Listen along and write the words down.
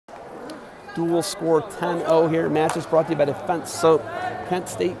dual score 10-0 here. Matches brought to you by Defense Soap. Kent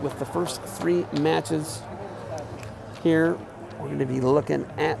State with the first 3 matches here. We're going to be looking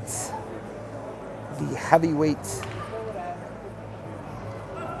at the heavyweight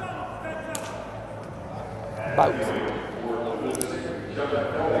bout.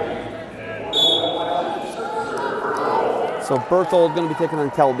 So Berthold going to be taking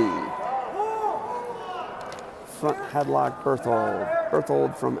on Kelbly. Front headlock Berthold.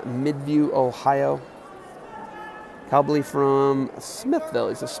 Berthold from Midview, Ohio. Kelbly from Smithville.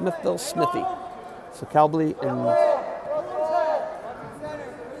 He's a Smithville Smithy. So Kelbly, and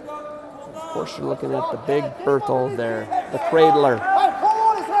of course you're looking at the big Berthold there, the cradler.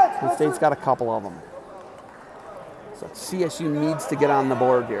 The State's got a couple of them. So CSU needs to get on the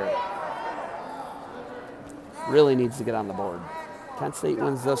board here. Really needs to get on the board. Kent State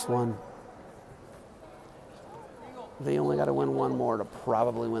wins this one. They only got to win one more to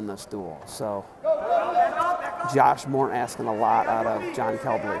probably win this duel. So Josh Moore asking a lot out of John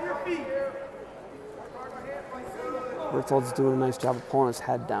Kelbly. Berthold's doing a nice job of pulling his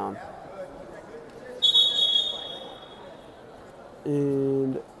head down.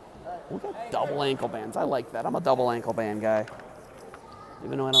 And we got double ankle bands. I like that. I'm a double ankle band guy.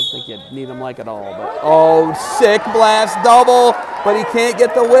 Even though I don't think you need them like at all. But oh, sick blast double, but he can't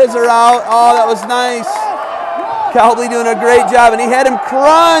get the whizzer out. Oh, that was nice. Kelbly doing a great job, and he had him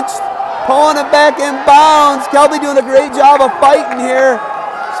crunched, pulling him back in bounds. Kelbly doing a great job of fighting here.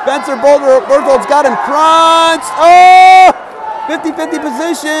 Spencer Berthold's got him crunched. Oh, 50-50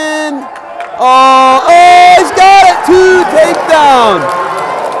 position. Oh, he's got it. 2 takedown.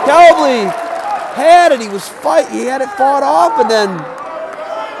 Kelbly had it. He was fighting. He had it fought off, and then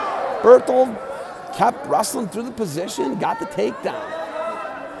Berthold kept wrestling through the position, got the takedown.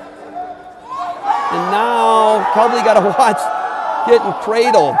 And now Kelbly got to watch getting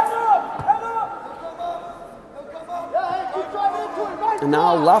cradled. And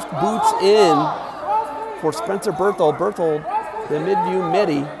now left boots in for Spencer Berthold. Berthold, the Midview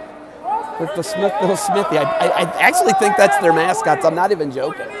Midi with the Smithville Smithy. I actually think that's their mascots. I'm not even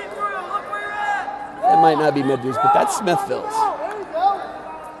joking. It might not be Midview's, but that's Smithville's.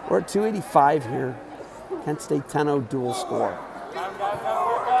 We're at 285 here. Kent State 10-0 dual score.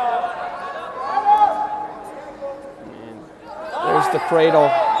 There's the cradle.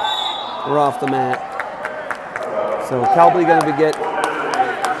 We're off the mat. So Kelbly going to get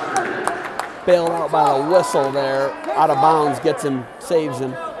bailed out by the whistle there. Out of bounds, gets him, saves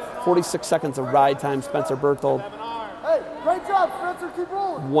him. 46 seconds of ride time, Spencer Berthold. Hey, great job, Spencer. Keep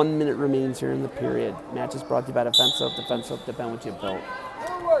rolling. 1 minute remains here in the period. Match is brought to you by Defense Soap. Defense Soap, depend what you built.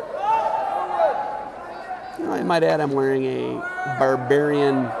 You know, I might add I'm wearing a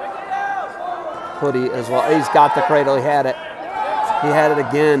Barbarian hoodie as well. He's got the cradle. He had it. He had it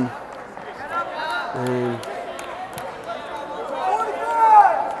again. And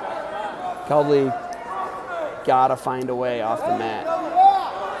Kelbly got to find a way off the mat.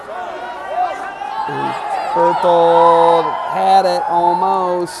 And Berthold had it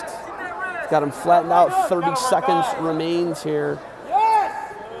almost. He's got him flattened out. 30 seconds remains here.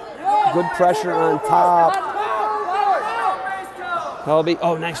 Good pressure on top. Kelbly,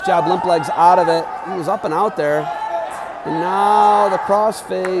 oh, nice job. Limp legs out of it. He was up and out there. And now the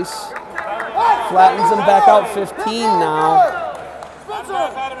crossface flattens him back out 15 now.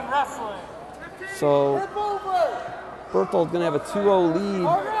 So Berthold's going to have a 2-0 lead.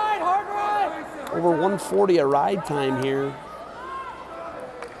 Over 140 a ride time here.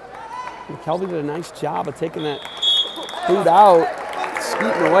 And Kelbly did a nice job of taking that boot out,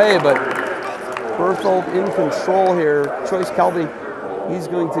 scooting away, but Berthold in control here. Choice Kelbly, he's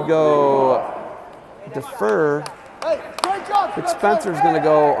going to go defer. But Spencer's going to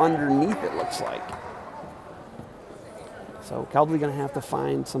go underneath, it looks like. So Kelbly going to have to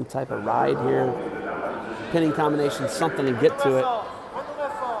find some type of ride here. Pinning combination, something to get to it.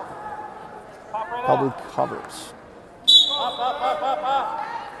 Kelbly covers.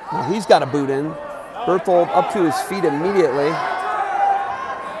 Now he's got a boot in. Berthold up to his feet immediately.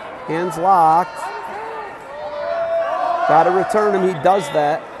 Hands locked. Got to return him. He does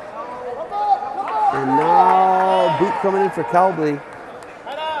that. And now boot coming in for Kelbly.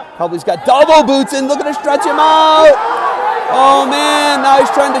 Kelbly's got double boots in. Looking to stretch him out. Oh man, now he's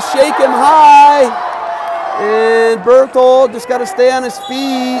trying to shake him high. And Berthold just got to stay on his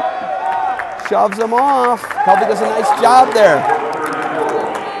feet. Shoves him off. Kelbly does a nice job there.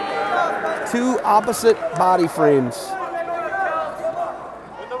 2 opposite body frames.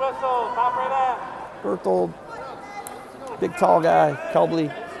 Berthold, big tall guy.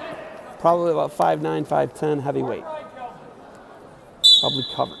 Kelbly, probably about 5'9", 5'10", heavyweight. Kelbly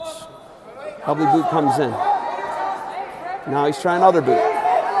covers. Kelbly boot comes in. Now he's trying other boot.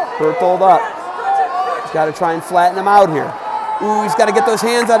 Berthold up. He's got to try and flatten him out here. Ooh, he's got to get those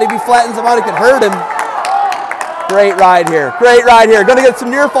hands out. If he flattens him out, it could hurt him. Great ride here. Great ride here. Going to get some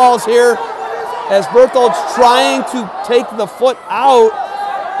near falls here as Berthold's trying to take the foot out.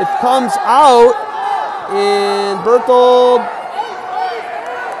 It comes out, and Berthold,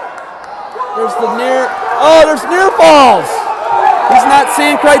 there's near falls. He's not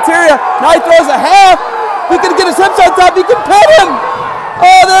seeing criteria. Now he throws a half. He can get his hips on top. He can pin him.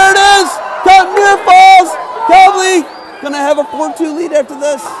 Oh, there it is. Got near falls. Kelbly going to have a 4-2 lead after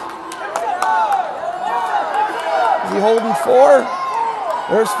this. Is he holding 4?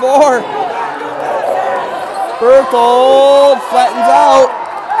 There's 4. Berthold flattens out.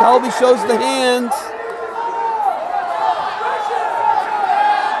 Kelbly shows the hands.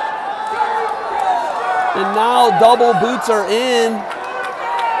 And now double boots are in.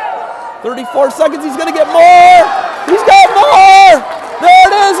 34 seconds, he's gonna get more. He's got more. There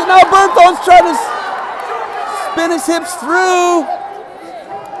it is, and now Berthold's trying to spin his hips through.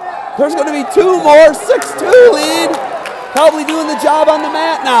 There's gonna be 2 more, 6-2 lead. Kelbly doing the job on the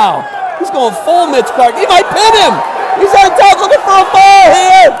mat now. He's going full Mitch Clark. He might pin him. He's on top looking for a ball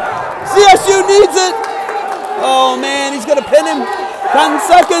here. CSU needs it. Oh man, he's gonna pin him. 10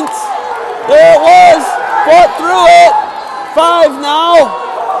 seconds. There it was. Fought through it. 5 now.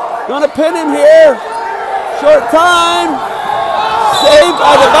 Gonna pin him here. Short time. Saved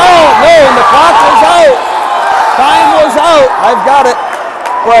by the ball. No, and the clock was out. Time was out. I've got it.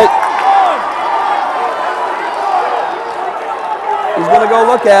 But he's gonna go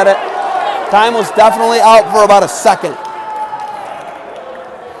look at it. Time was definitely out for about a second.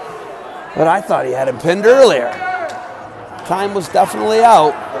 But I thought he had him pinned earlier. Time was definitely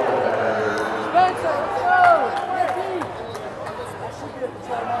out.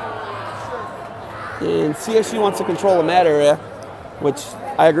 And CSU wants to control the mat area, which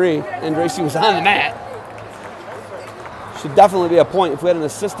I agree. And Gracie was on the mat. Should definitely be a point. If we had an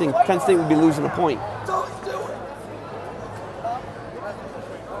assisting, Kent State would be losing a point.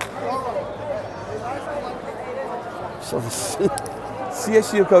 So the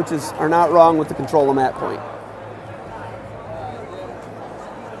CSU coaches are not wrong with the control the mat point.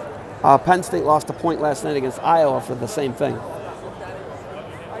 Penn State lost a point last night against Iowa for the same thing.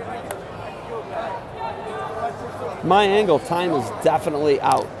 My angle, time is definitely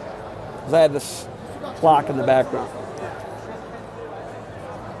out. Because I had this clock in the background.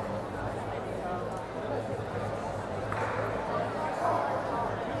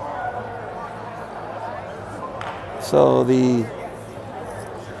 So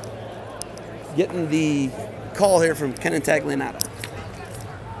getting the call here from Ken and Taglianato.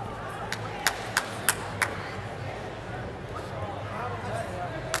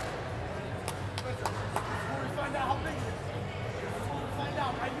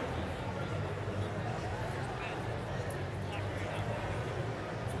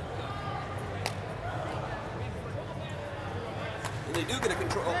 They do get a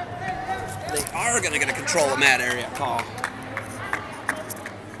control. They are going to get a control of mat area call.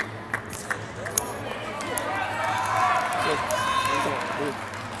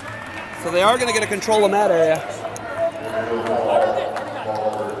 So they are going to get a control of mat area.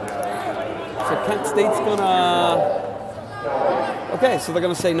 So Kent State's going to... Okay, so they're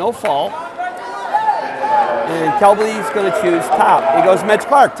going to say no fall. And Kelbly's going to choose top. He goes Mitch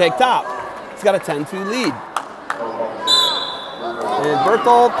Clark, take top. He's got a 10-2 lead. And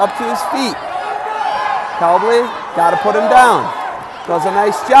Berthold up to his feet. Kelbly, got to put him down. Does a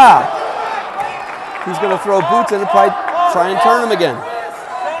nice job. He's going to throw boots in and probably try and turn him again.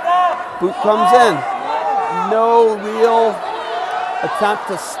 Boot comes in. No real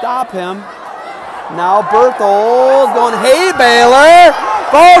attempt to stop him. Now Berthold going, hey Baylor.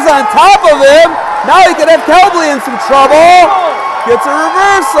 Falls on top of him. Now he could have Kelbly in some trouble. Gets a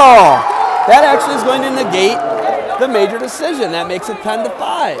reversal. That actually is going to negate the major decision. That makes it 10-5.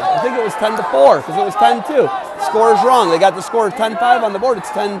 I think it was 10-4 because it was 10-2. Score is wrong. They got the score 10-5 on the board. It's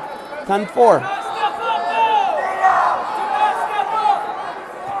 10-4.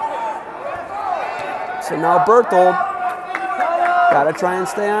 So now Berthold got to try and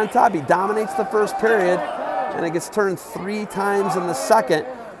stay on top. He dominates the first period, and it gets turned 3 times in the second.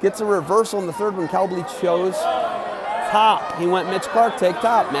 Gets a reversal in the third when Kelbly chose top. He went Mitch Clark, take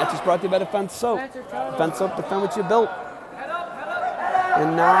top. Match is brought to you by Defense Soap. Defense Soap, defend what you built.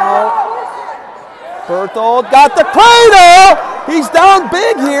 And now Berthold got the cradle. He's down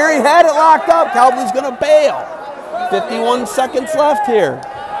big here. He had it locked up. Kelbly's going to bail. 51 seconds left here.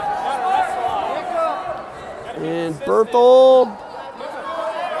 And Berthold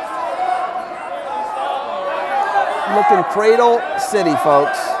looking Cradle City,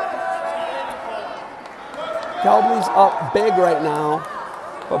 folks. Kelbly's up big right now,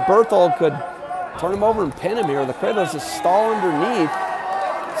 but Berthold could turn him over and pin him here. The Cradle's just stall underneath.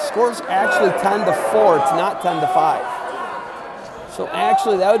 Score's actually 10-4. It's not 10-5. So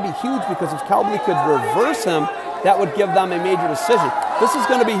actually, that would be huge because if Kelbly could reverse him, that would give them a major decision. This is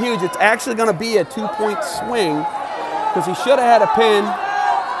going to be huge. It's actually going to be a 2-point swing because he should have had a pin.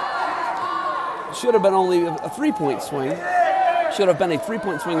 Should have been only a 3-point swing. Should have been a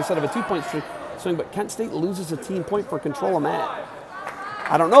 3-point swing instead of a 2-point swing, but Kent State loses a team point for control of mat.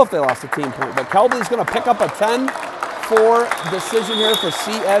 I don't know if they lost a team point, but Kelbly's going to pick up a 10-4 decision here for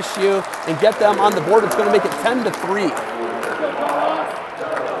CSU and get them on the board. It's going to make it 10-3.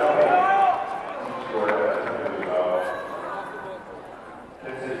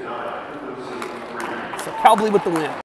 So Kelbly with the win.